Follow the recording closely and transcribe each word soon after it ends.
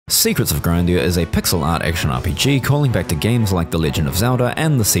Secrets of Grindea is a pixel art action RPG calling back to games like The Legend of Zelda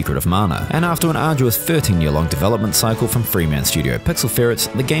and The Secret of Mana, and after an arduous 13-year-long development cycle from Freeman studio Pixel Ferrets,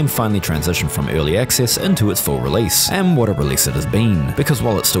 the game finally transitioned from early access into its full release. And what a release it has been, because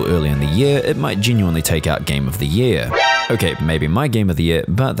while it's still early in the year, it might genuinely take out Game of the Year. Okay, maybe my Game of the Year,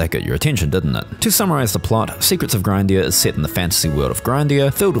 but that got your attention, didn't it? To summarize the plot, Secrets of Grindea is set in the fantasy world of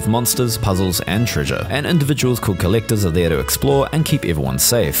Grindea, filled with monsters, puzzles, and treasure, and individuals called collectors are there to explore and keep everyone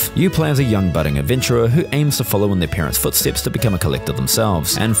safe. You play as a young budding adventurer who aims to follow in their parents' footsteps to become a collector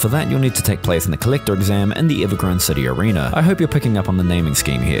themselves, and for that you'll need to take place in the collector exam in the Evergrind City arena. I hope you're picking up on the naming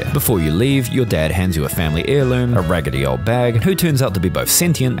scheme here. Before you leave, your dad hands you a family heirloom, a raggedy old bag, who turns out to be both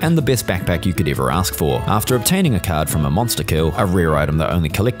sentient and the best backpack you could ever ask for. After obtaining a card from a monster kill, a rare item that only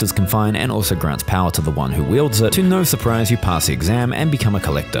collectors can find and also grants power to the one who wields it, to no surprise you pass the exam and become a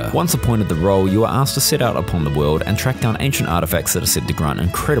collector. Once appointed the role, you are asked to set out upon the world and track down ancient artifacts that are said to grant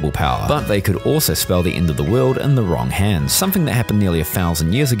incredible power, but they could also spell the end of the world in the wrong hands, something that happened nearly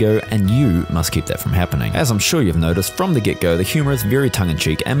 1,000 years ago, and you must keep that from happening. As I'm sure you've noticed, from the get-go the humour is very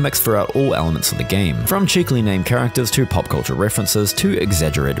tongue-in-cheek and mixed throughout all elements of the game, from cheekily named characters to pop culture references to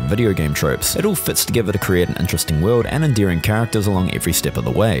exaggerated video game tropes. It all fits together to create an interesting world and endearing characters along every step of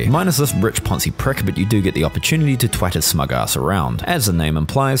the way. Minus this rich poncy prick, but you do get the opportunity to twat his smug ass around. As the name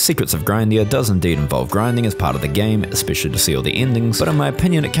implies, Secrets of Grindea does indeed involve grinding as part of the game, especially to see all the endings, but in my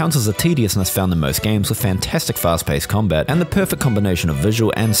opinion it counters the tediousness found in most games with fantastic fast-paced combat and the perfect combination of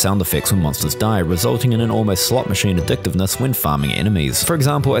visual and sound effects when monsters die, resulting in an almost slot machine addictiveness when farming enemies. For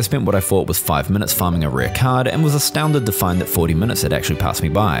example, I spent what I thought was 5 minutes farming a rare card and was astounded to find that 40 minutes had actually passed me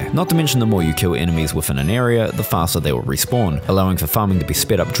by. Not to mention the more you kill enemies within an area, the faster they will respawn, allowing for farming to be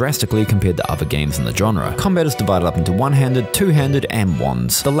sped up drastically compared to other games in the genre. Combat is divided up into one-handed, two-handed, and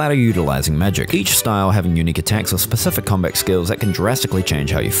wands, the latter utilizing magic, each style having unique attacks with specific combat skills that can drastically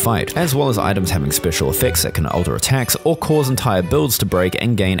change how you fight, as well as items having special effects that can alter attacks or cause entire builds to break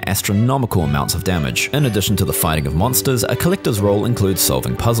and gain astronomical amounts of damage. In addition to the fighting of monsters, a collector's role includes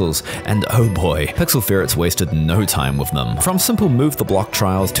solving puzzles, and oh boy, Pixel Ferrets wasted no time with them. From simple move the block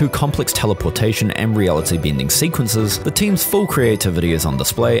trials to complex teleportation and reality bending sequences, the team's full creativity is on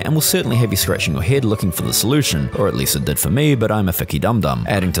display and will certainly have you scratching your head looking for the solution, or at least it did for me, but I'm a ficky dum-dum.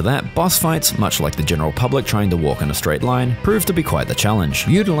 Adding to that, boss fights, much like the general public trying to walk in a straight line, proved to be quite the challenge.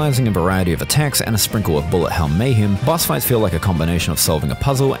 Utilizing a variety of attacks and a sprinkle of bullet hell mayhem, boss fights feel like a combination of solving a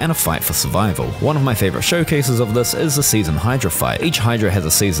puzzle and a fight for survival. One of my favorite showcases of this is the Seasonne Hydra fight. Each Hydra has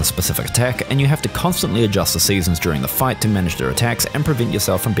a season-specific attack, and you have to constantly adjust the seasons during the fight to manage their attacks and prevent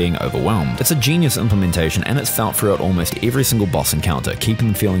yourself from being overwhelmed. It's a genius implementation, and it's felt throughout almost every single boss encounter, keeping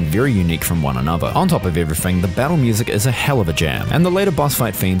them feeling very unique from one another. On top of everything, the battle music is a hell of a jam, and the later boss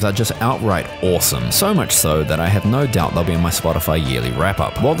fight themes are just outright awesome, so much so that I have no doubt they'll be in my Spotify yearly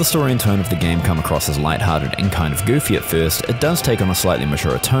wrap-up. While the story and tone of the game come across as lighthearted and kind of goofy at first, it does take on a slightly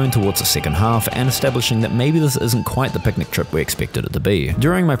mature tone towards the second half, and establishing that maybe this isn't quite the picnic trip we expected it to be.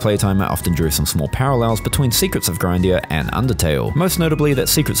 During my playtime I often drew some small parallels between Secrets of Grindea and Undertale, most notably that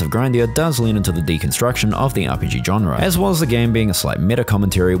Secrets of Grindea does lean into the deconstruction of the RPG genre, as well as the game being a slight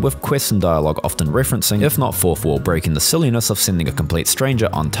meta-commentary with quests and dialogue often referencing, if not fourth wall breaking, the silliness of sending a complete stranger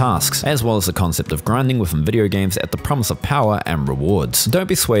on tasks, as well as the concept of grinding within video games at the promise of power and rewards. Don't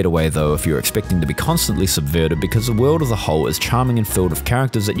be swayed away though if you're expecting to be constantly subverted, because the world as a whole is charming and filled with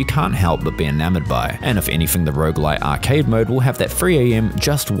characters that you can't help but be enamored by, and if anything the roguelite arcade mode will have that 3 AM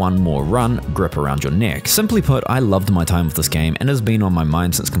just one more run grip around your neck. Simply put, I loved my time with this game and has been on my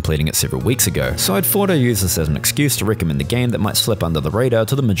mind since completing it several weeks ago, so I thought I'd use this as an excuse to recommend the game that might slip under the radar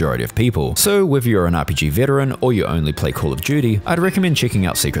to the majority of people. So whether you're an RPG veteran or you only play Call of Duty, I'd recommend checking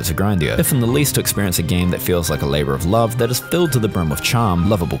out Secrets of Grindea, if in the least to experience a game that feels like a labor of love that is filled to the brim with charm,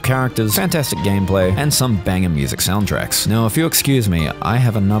 lovable characters, fantastic gameplay, and some banger music soundtracks. Now if you'll excuse me, I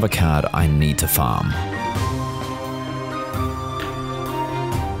have another card I need to farm.